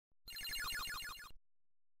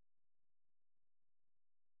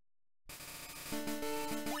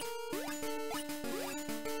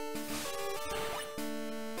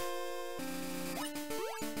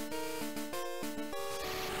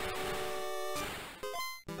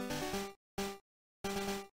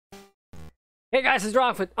Hey guys, it's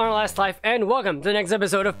Rock with On Our Last Life, and welcome to the next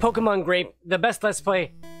episode of Pokemon Grape, the best Let's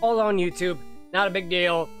Play all on YouTube. Not a big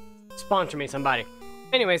deal. Sponsor me, somebody.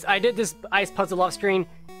 Anyways, I did this ice puzzle off screen.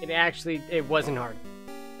 It wasn't hard.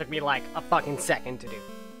 It took me like a fucking second to do.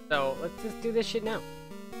 So, let's just do this shit now.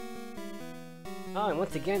 Oh, and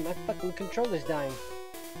once again, my fucking controller's dying.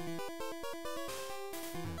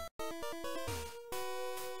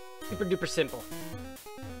 Super duper simple.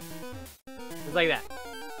 Just like that.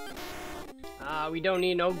 We don't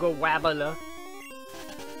need no Goabala.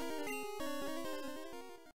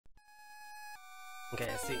 Okay,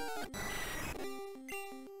 let's see.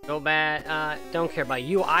 Go bad. Don't care about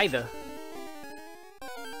you either.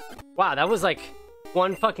 Wow, that was like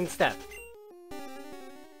one fucking step.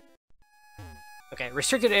 Okay,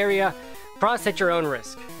 restricted area. Cross at your own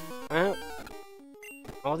risk.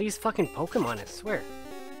 All these fucking Pokemon, I swear.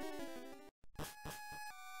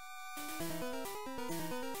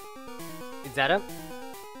 Is that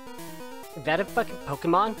a fucking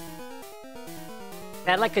Pokemon? Is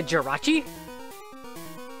that like a Jirachi?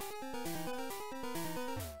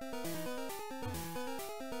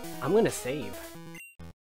 I'm gonna save.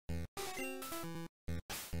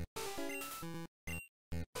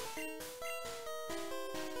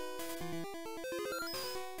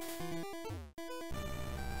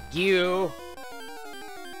 You.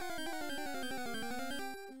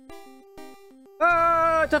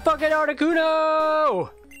 It's a fucking Articuno!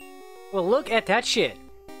 Well, look at that shit.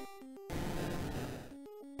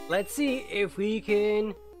 Let's see if we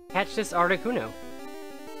can catch this Articuno.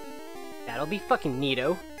 That'll be fucking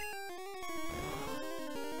neato.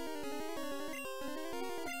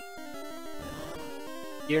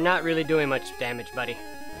 You're not really doing much damage, buddy.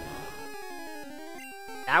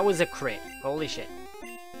 That was a crit. Holy shit.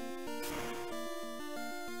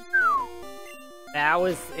 That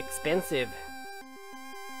was expensive.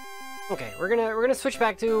 Okay, we're gonna switch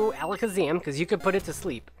back to Alakazam because you could put it to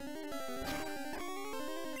sleep.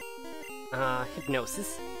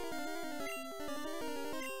 Hypnosis.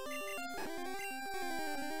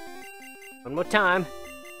 One more time.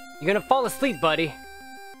 You're gonna fall asleep, buddy.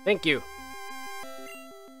 Thank you.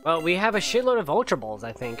 Well, we have a shitload of Ultra Balls,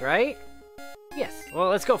 I think, right? Yes. Well,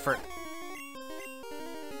 let's go for it.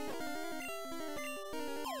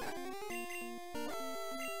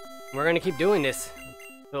 We're gonna keep doing this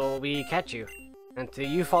until we catch you, until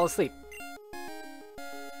you fall asleep.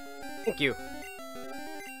 Thank you.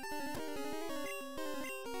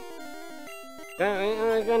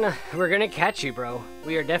 We're gonna catch you, bro.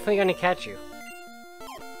 We are definitely gonna catch you.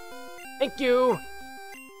 Thank you!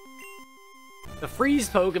 The Freeze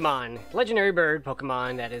Pokemon, legendary bird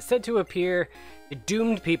Pokemon that is said to appear to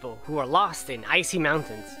doomed people who are lost in icy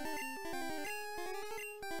mountains.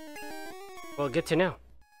 Well, good to know.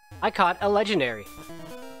 I caught a legendary.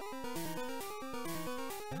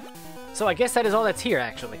 So I guess that is all that's here,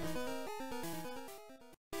 actually.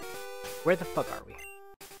 Where the fuck are we?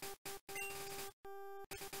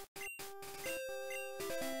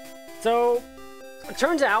 So, it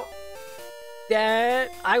turns out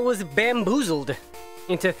that I was bamboozled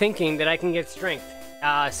into thinking that I can get strength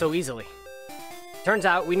so easily. Turns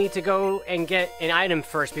out we need to go and get an item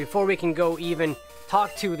first before we can go even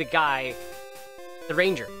talk to the guy, the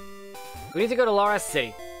ranger. We need to go to Loras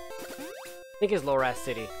City. I think it's Loras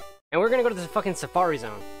City. And we're gonna go to the fucking Safari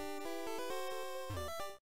Zone.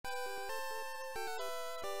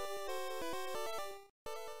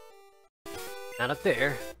 Not up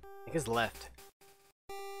there. I think it's left.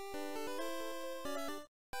 I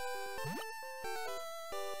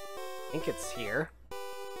think it's here.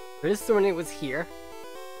 Could have sworn it was here.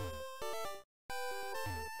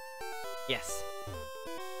 Yes.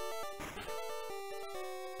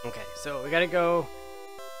 Okay, so we gotta go...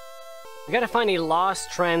 We gotta find a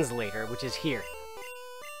lost translator, which is here.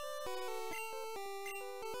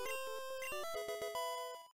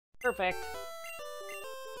 Perfect.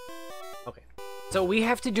 Okay. So we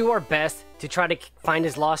have to do our best to try to find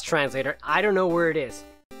his lost translator. I don't know where it is.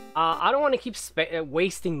 I don't want to keep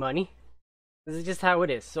wasting money. This is just how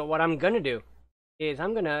it is. So what I'm gonna do is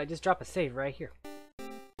I'm gonna just drop a save right here.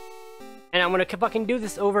 And I'm gonna fucking do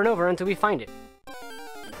this over and over until we find it.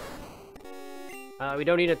 We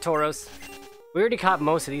don't need a Tauros. We already caught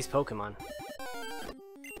most of these Pokemon.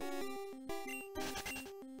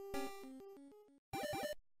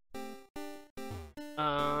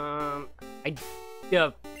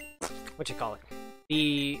 What you call it?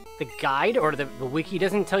 The guide or the wiki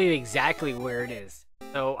doesn't tell you exactly where it is.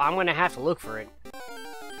 So I'm gonna have to look for it.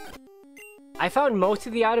 I found most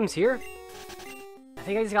of the items here. I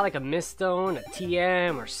think I just got like a Miststone, a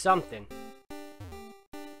TM, or something.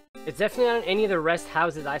 It's definitely not any of the rest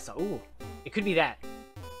houses I saw. Ooh, It could be that.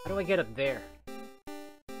 How do I get up there?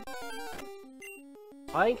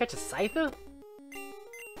 Oh, I didn't catch a Scyther?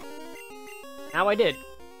 Now I did.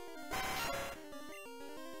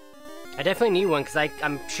 I definitely need one, because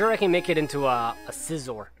I'm sure I can make it into a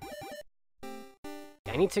Scizor.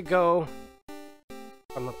 I need to go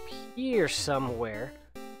from up here somewhere.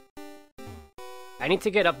 I need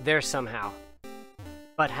to get up there somehow.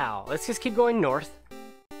 But how? Let's just keep going north.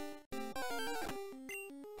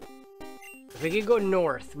 If we could go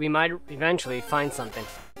north, we might eventually find something.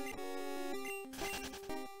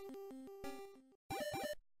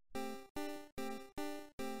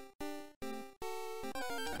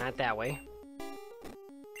 Not that way.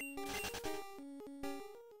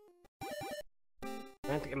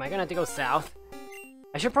 Am I gonna have to go south?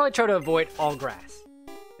 I should probably try to avoid all grass.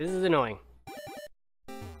 This is annoying.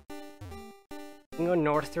 I can go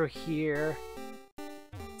north through here.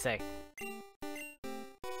 Say.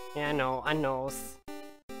 Yeah, I know.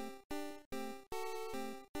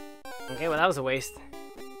 Okay, well that was a waste.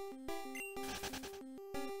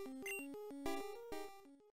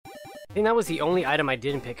 I think that was the only item I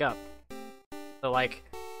didn't pick up. So like,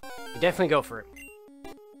 you definitely go for it.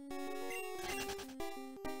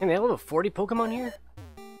 And they have level 40 Pokemon here?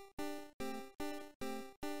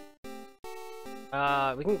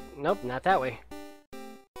 We can... Nope, not that way.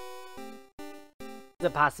 It's a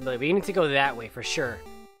possibility. We need to go that way for sure.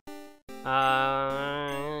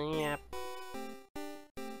 Yeah.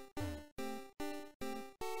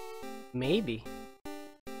 Maybe.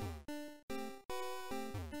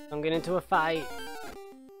 Don't get into a fight.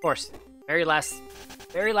 Of course. Very last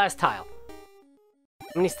tile. How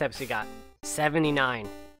many steps we got? 79.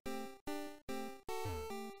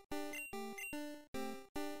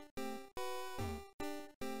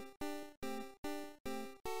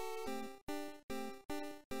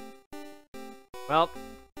 Well,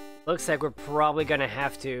 looks like we're probably gonna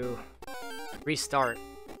have to restart.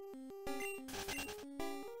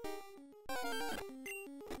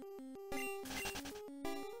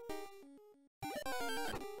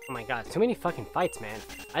 Oh my god, too many fucking fights, man.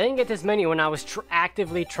 I didn't get this many when I was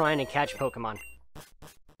actively trying to catch Pokemon.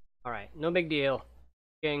 Alright, no big deal.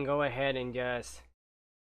 You can go ahead and just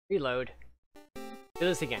reload. Do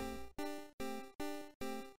this again.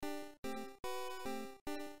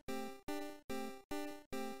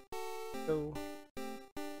 So,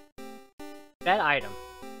 that item.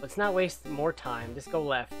 Let's not waste more time. Just go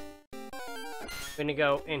left. I'm gonna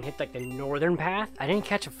go and hit like the northern path. I didn't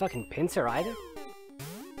catch a fucking Pinsir either.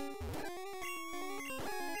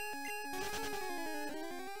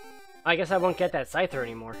 I guess I won't get that Scyther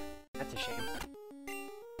anymore. That's a shame.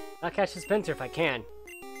 I'll catch this Pinsir if I can.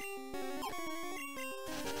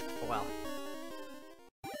 Oh well.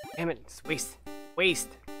 Damn it, it's waste. Waste!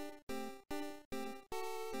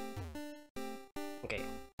 Okay.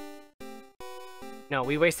 No,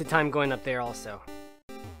 we wasted time going up there also.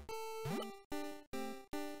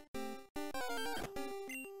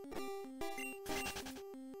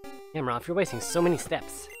 Damn, Ralph, you're wasting so many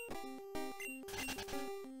steps.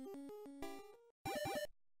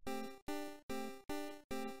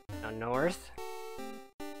 North.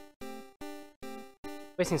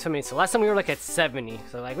 Wasting so many. So last time we were like at 70.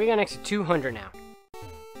 So like we got next to 200 now.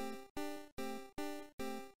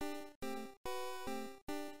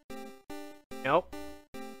 Nope.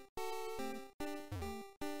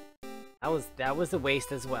 That was a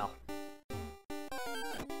waste as well.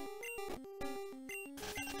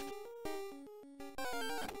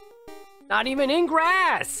 Not even in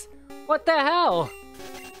grass! What the hell?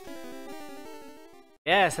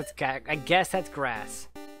 Yes, that's I guess that's grass.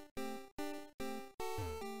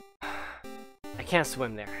 I can't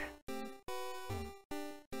swim there.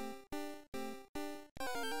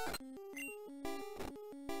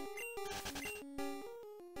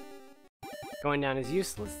 Going down is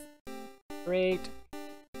useless. Great.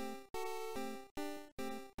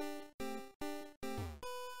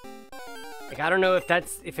 Like I don't know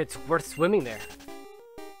if it's worth swimming there.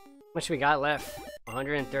 How much we got left?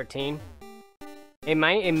 113. It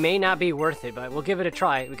may not be worth it, but we'll give it a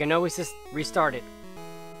try. We can always just restart it.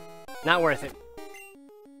 Not worth it.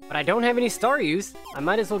 But I don't have any Staryus. I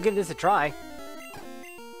might as well give this a try.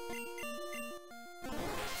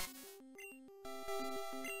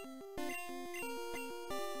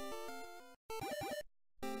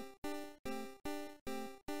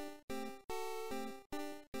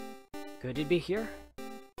 Could it be here?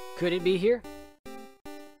 Could it be here?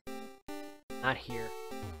 Not here.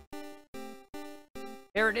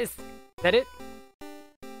 There it is. Is that it?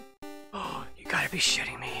 Oh, you gotta be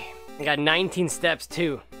shitting me. I got 19 steps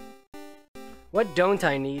too. What don't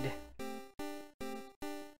I need?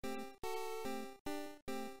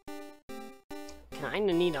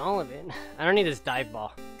 kinda need all of it. I don't need this dive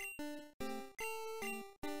ball.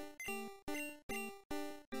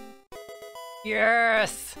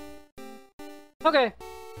 Yes! Okay.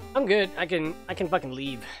 I'm good. I can fucking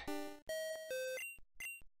leave.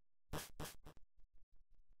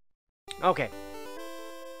 Okay.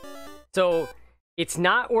 So it's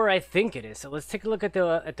not where I think it is. So let's take a look at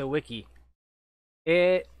the wiki.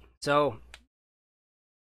 So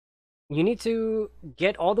you need to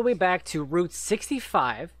get all the way back to Route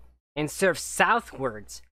 65 and surf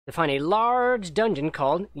southwards to find a large dungeon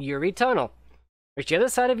called Yuri Tunnel. Reach the other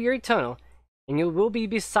side of Yuri Tunnel, and you will be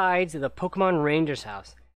beside the Pokemon Ranger's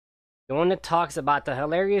house. The one that talks about the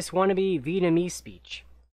hilarious wannabe Vietnamese speech.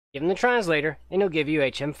 Give him the translator, and he'll give you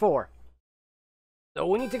HM4. So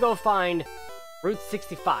we need to go find Route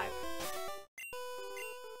 65.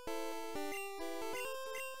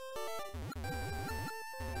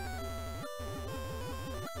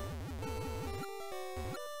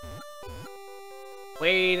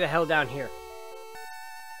 Way the hell down here.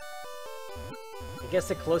 I guess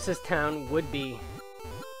the closest town would be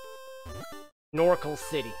Snorkel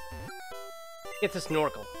City. Get to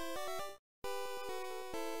Snorkel.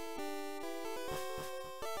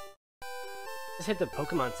 Just hit the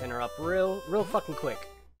Pokemon Center up real fucking quick.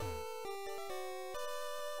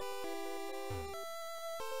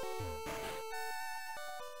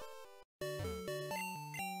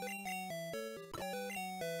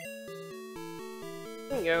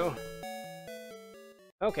 There you go.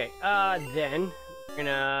 Okay, then we're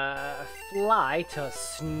gonna fly to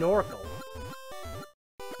Snorkel.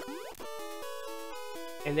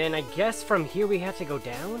 And then I guess from here we have to go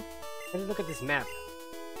down? Let's look at this map.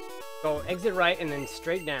 Go exit right and then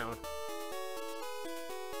straight down.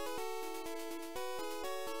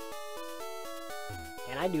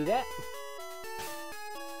 Can I do that?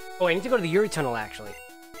 Oh, I need to go to the Yuri Tunnel actually.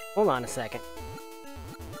 Hold on a second.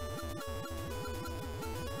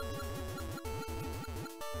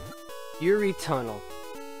 Yuri Tunnel.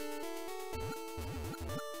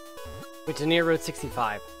 Which is near Route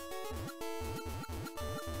 65.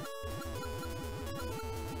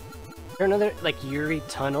 Is there another, like, Yuri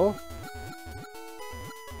Tunnel?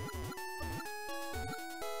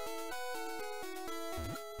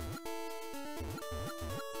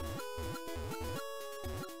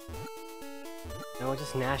 No,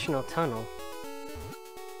 just National Tunnel.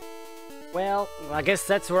 Well, I guess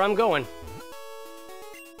that's where I'm going.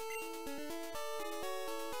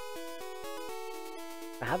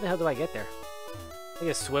 How the hell do I get there? I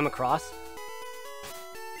just swim across?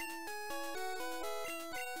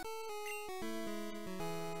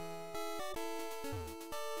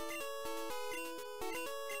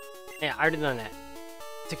 Yeah, I already done that.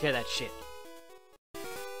 Took care of that shit.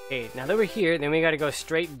 Okay, now that we're here, then we gotta go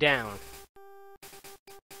straight down.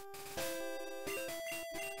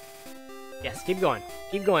 Yes, keep going.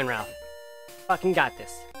 Keep going, Ralph. Fucking got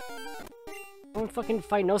this. Don't fucking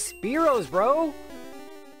fight no Spearows, bro!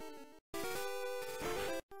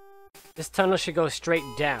 This tunnel should go straight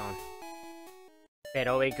down. Wait,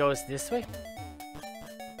 oh, it goes this way?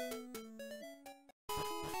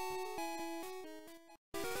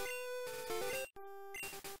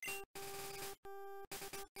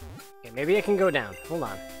 Okay, maybe I can go down. Hold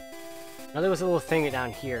on. Now there was a little thing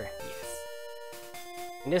down here. Yes.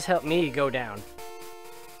 And this helped me go down.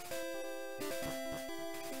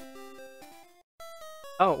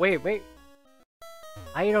 Oh, wait.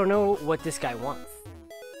 I don't know what this guy wants.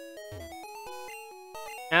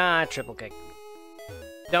 Ah, triple kick.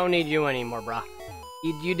 Don't need you anymore, brah.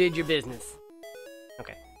 You did your business.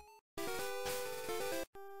 Okay.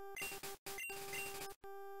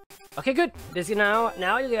 Okay, good. This now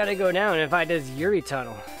you gotta go down and find this Yuri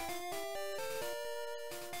Tunnel.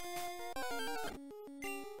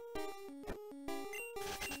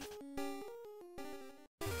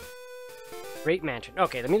 Great mansion.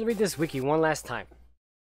 Okay, let me read this wiki one last time.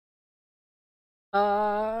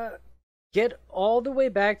 Get all the way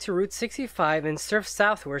back to Route 65 and surf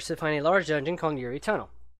southwards to find a large dungeon called Yuri Tunnel.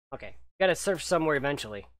 Okay, gotta surf somewhere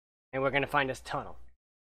eventually, and we're gonna find this tunnel.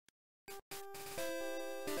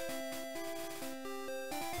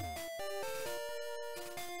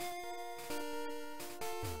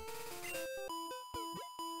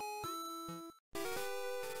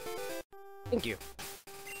 Thank you.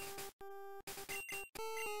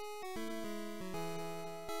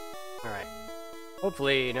 Alright.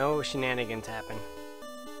 Hopefully no shenanigans happen.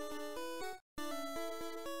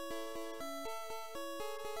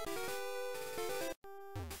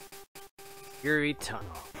 Yuri Tunnel.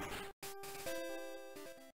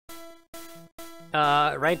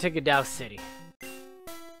 Right to Gadao City.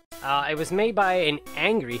 It was made by an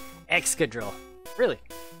angry Excadrill. Really?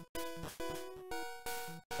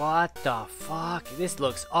 What the fuck? This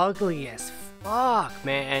looks ugly as fuck,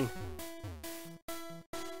 man.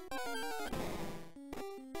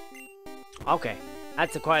 Okay,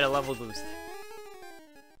 that's quite a level boost.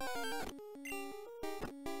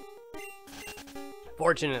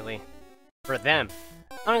 Fortunately, for them,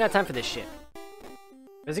 I don't got time for this shit.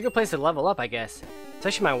 It's a good place to level up, I guess.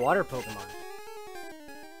 Especially my water Pokemon.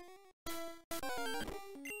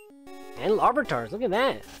 And Larvatars, look at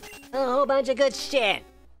that. A whole bunch of good shit.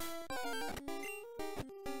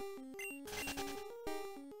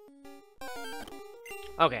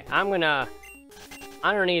 Okay, I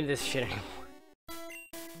don't need this shit anymore.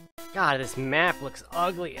 God, this map looks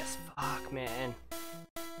ugly as fuck, man.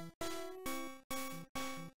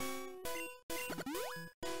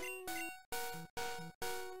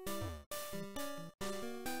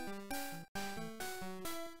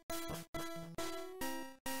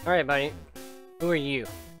 Alright, buddy. Who are you?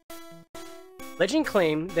 Legend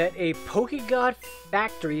claim that a Pokegod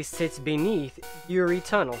factory sits beneath Yuri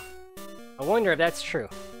Tunnel. I wonder if that's true.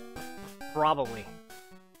 Probably.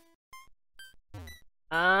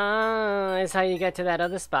 That's how you get to that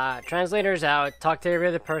other spot. Translator's out. Talk to every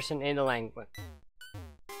other person in the language.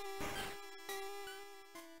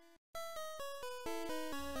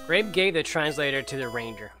 Grape gave the translator to the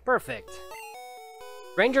ranger. Perfect.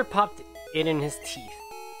 Ranger popped it in his teeth.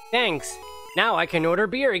 Thanks. Now I can order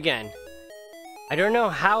beer again. I don't know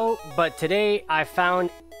how, but today I found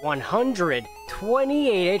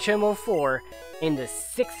 128 HM04 in the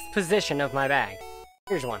 6th position of my bag.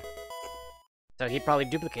 Here's one. So he probably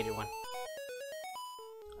duplicated one.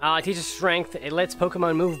 It teaches strength. It lets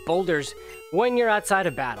Pokemon move boulders when you're outside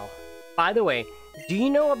of battle. By the way, do you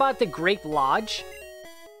know about the Grape Lodge?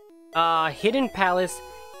 Hidden Palace,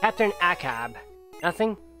 Captain Akab.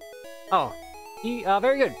 Nothing? Oh,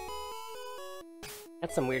 very good.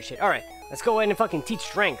 That's some weird shit. Alright, let's go ahead and fucking teach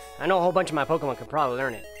strength. I know a whole bunch of my Pokemon could probably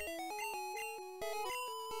learn it.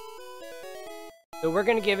 So we're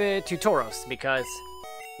gonna give it to Tauros, because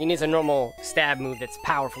he needs a normal stab move that's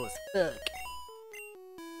powerful as fuck.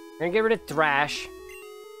 We're gonna get rid of Thrash.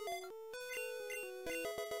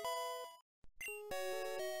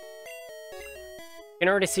 I can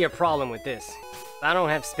already see a problem with this. I don't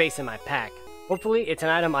have space in my pack. Hopefully, it's an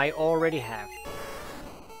item I already have.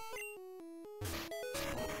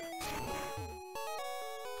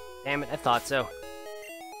 Damn it, I thought so.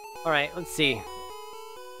 Alright, let's see.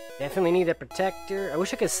 Definitely need a protector. I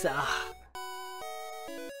wish I could...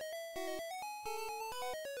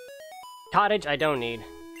 Cottage, I don't need.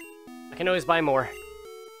 I can always buy more.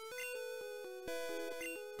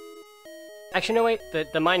 Actually, no, wait.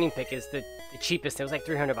 The mining pick is the cheapest. It was like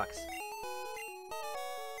 300 bucks.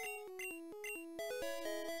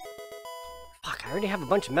 Fuck, I already have a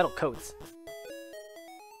bunch of metal coats.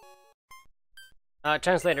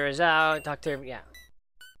 Translator is out. Doctor, yeah.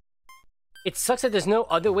 It sucks that there's no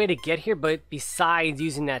other way to get here, but besides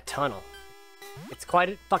using that tunnel. It's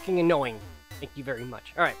quite fucking annoying. Thank you very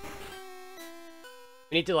much. Alright.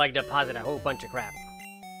 We need to, like, deposit a whole bunch of crap.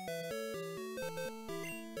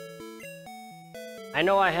 I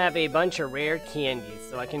know I have a bunch of rare candies,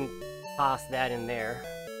 so I can toss that in there.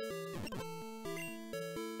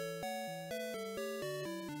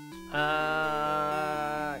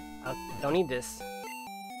 I don't need this.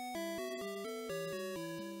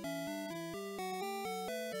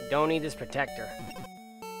 Don't need this protector.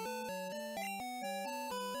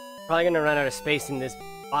 Probably gonna run out of space in this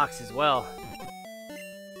box as well.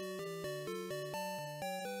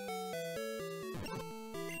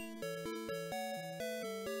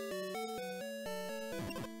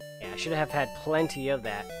 Yeah, I should have had plenty of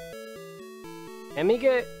that. Let me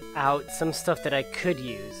get out some stuff that I could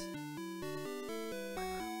use.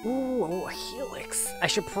 Ooh, a Helix. I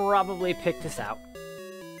should probably pick this out.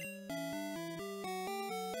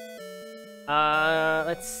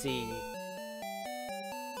 Let's see.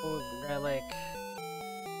 Oh, relic.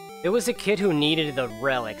 There was a kid who needed the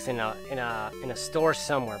relics in a store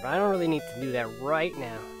somewhere, but I don't really need to do that right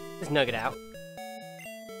now. Just nug it out.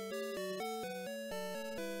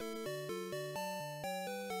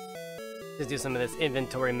 Just do some of this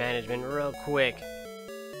inventory management real quick.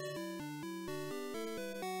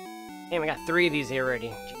 Damn, I got 3 of these here already.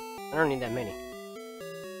 I don't need that many.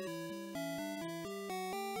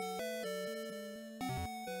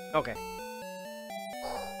 Okay.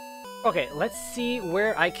 Okay, let's see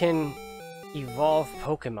where I can evolve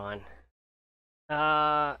Pokemon.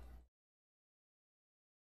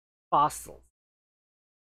 Fossils.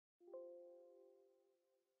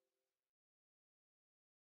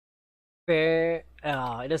 It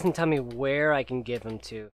doesn't tell me where I can give them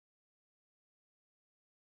to.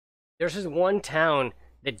 There's just one town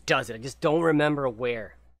that does it. I just don't remember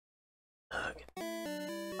where. Ugh.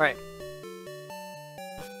 Alright.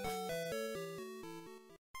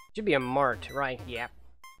 Should be a mart, right? Yeah.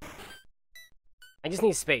 I just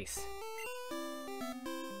need space.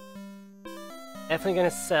 Definitely gonna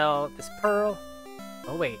sell this pearl.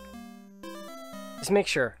 Oh, wait. Just make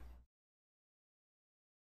sure.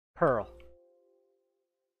 Pearl.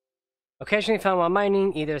 Occasionally found while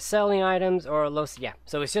mining, either selling items or low... Yeah,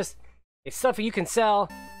 so it's just... It's stuff that you can sell.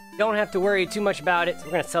 You don't have to worry too much about it, so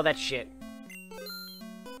we're gonna sell that shit.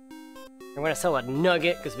 We're gonna sell a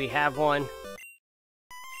nugget, because we have one.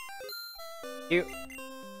 Let's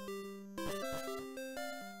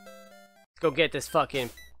go get this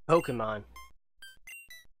fucking Pokemon.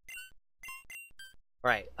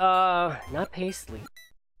 Right, not Paisley.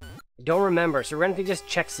 I don't remember, so we're gonna have to just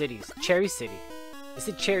check cities. Cherry City. Is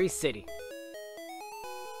it Cherry City?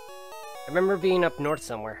 I remember being up north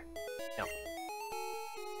somewhere. No.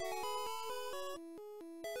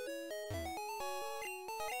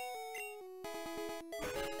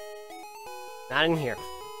 Not in here.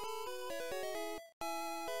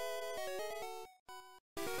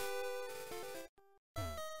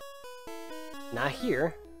 Not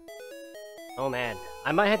here. Oh man,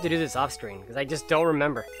 I might have to do this off screen because I just don't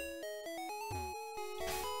remember.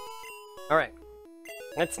 Alright.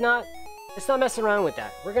 Let's not mess around with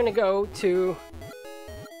that. We're gonna go to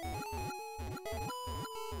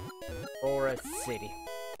Aura City.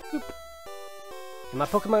 Boop. And my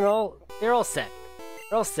Pokemon they're all set.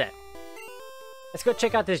 They're all set. Let's go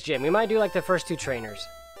check out this gym. We might do like the first two trainers.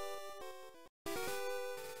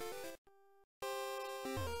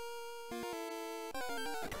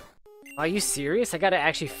 Are you serious? I gotta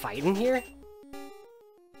actually fight in here?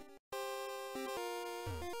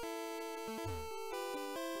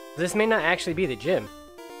 This may not actually be the gym.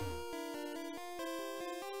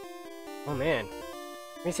 Oh man.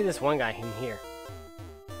 Let me see this one guy in here.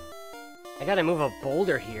 I gotta move a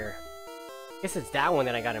boulder here. I guess it's that one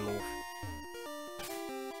that I gotta move.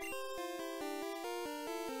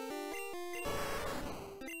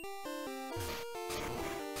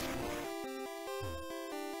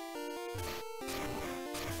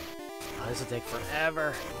 Oh, this will take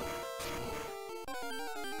forever.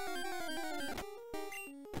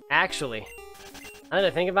 Actually, now that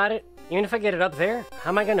I think about it, even if I get it up there, how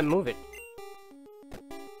am I gonna move it?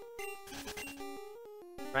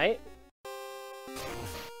 Right?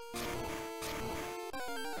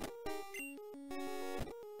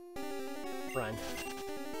 Run.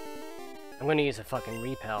 I'm gonna use a fucking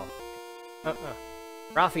repel.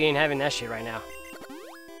 Ralphie ain't having that shit right now.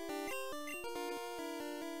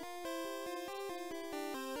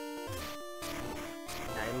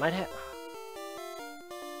 I might have...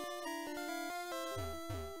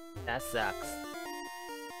 That sucks.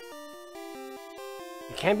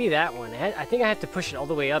 It can't be that one. I think I have to push it all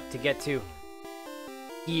the way up to get to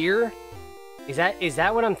here. Is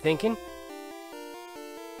that what I'm thinking?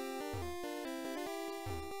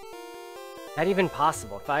 Is that even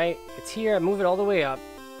possible? If it's here, I move it all the way up.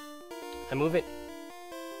 I move it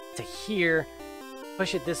to here,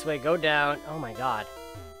 push it this way, go down. Oh my god.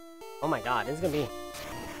 Oh my god, this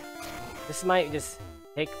might just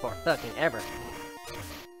take for fucking ever.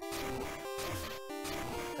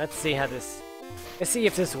 Let's see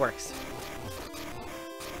if this works.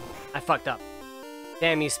 I fucked up.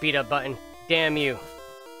 Damn you, speed up button. Damn you.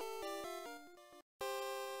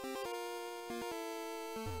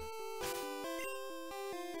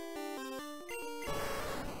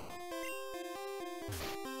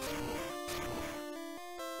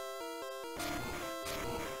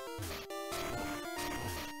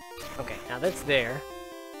 Okay, now that's there.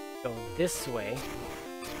 Go this way.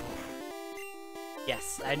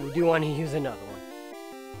 Yes, I do want to use another one.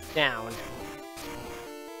 Down.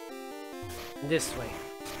 This way.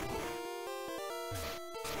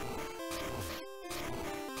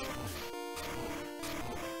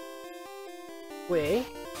 Way.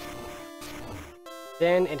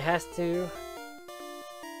 Then it has to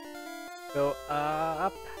go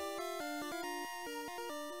up.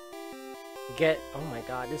 Oh my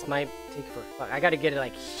god, this might take for... I gotta get it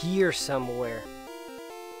like here somewhere.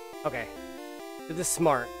 Okay. Do this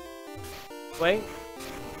smart. Wait.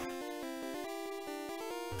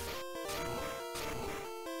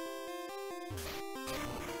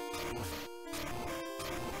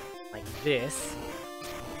 Like this.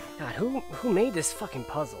 God, who made this fucking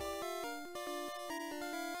puzzle?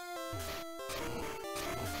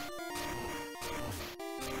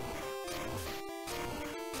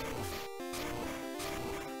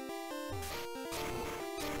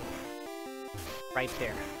 Right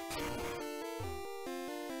there.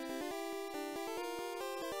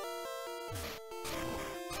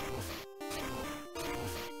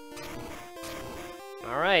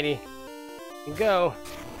 Alrighty. Here you go.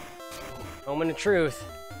 Moment of truth.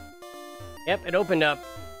 Yep, it opened up.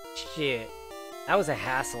 Shit. That was a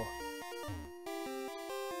hassle.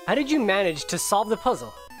 How did you manage to solve the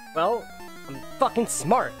puzzle? Well, I'm fucking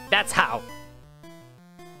smart. That's how.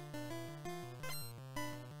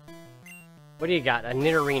 What do you got? A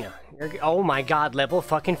Nidorina. Oh my god, level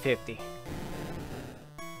fucking 50.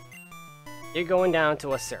 You're going down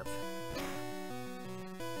to a surf.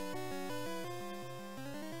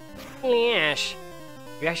 Slash.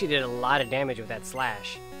 You actually did a lot of damage with that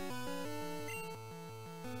slash.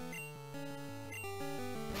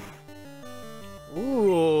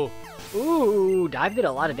 Ooh. Ooh, Dive did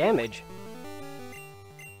a lot of damage.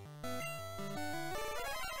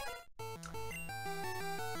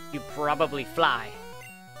 You probably fly.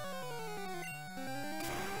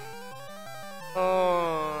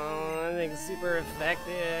 Oh, I think super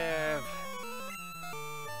effective.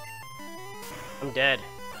 I'm dead.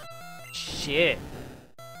 Shit.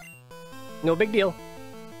 No big deal.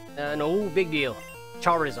 No big deal.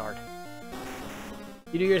 Charizard.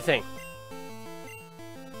 You do your thing.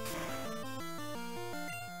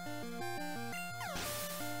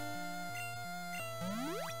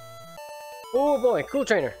 Oh boy, cool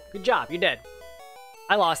trainer. Good job, you're dead.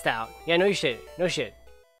 I lost out. Yeah, no shit. No shit.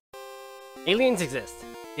 Aliens exist.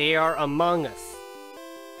 They are among us.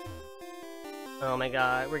 Oh my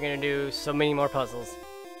god, we're gonna do so many more puzzles.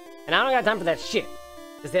 And I don't got time for that shit.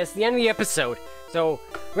 Because that's the end of the episode. So,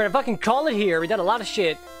 we're gonna fucking call it here. We did a lot of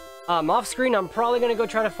shit. Off screen, I'm probably gonna go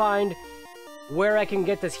try to find where I can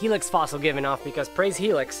get this Helix fossil given off, because praise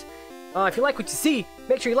Helix. If you like what you see,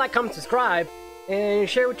 make sure you like, comment, subscribe, and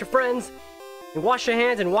share it with your friends. And wash your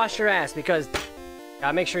hands and wash your ass, because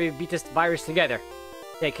gotta make sure you beat this virus together.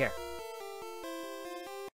 Take care.